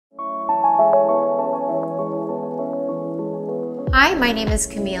Hi, my name is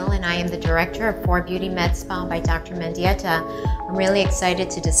Camille and I am the director of 4Beauty MedSpa by Dr. Mendieta. I'm really excited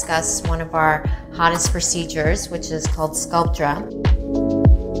to discuss one of our hottest procedures, which is called Sculptra.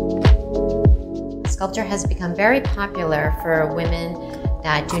 Sculptra has become very popular for women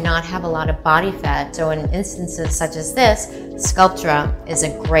that do not have a lot of body fat. So in instances such as this, Sculptra is a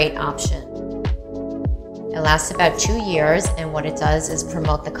great option. It lasts about 2 years, and what it does is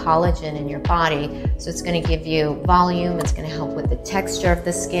promote the collagen in your body. So it's going to give you volume, it's going to help with the texture of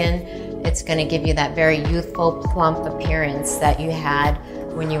the skin, it's going to give you that very youthful, plump appearance that you had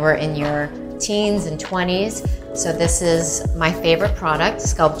when you were in your teens and 20s. So this is my favorite product,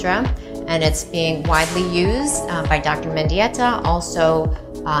 Sculptra, and it's being widely used by Dr. Mendieta, also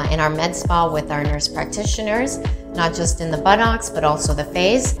in our med spa with our nurse practitioners, not just in the buttocks, but also the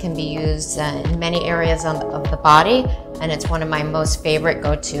face. It can be used in many areas of the body, and it's one of my most favorite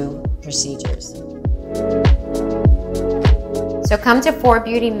go-to procedures. So come to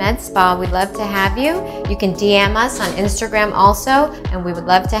 4Beauty Med Spa. We'd love to have you. You can DM us on Instagram also, and we would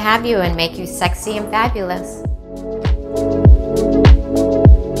love to have you and make you sexy and fabulous.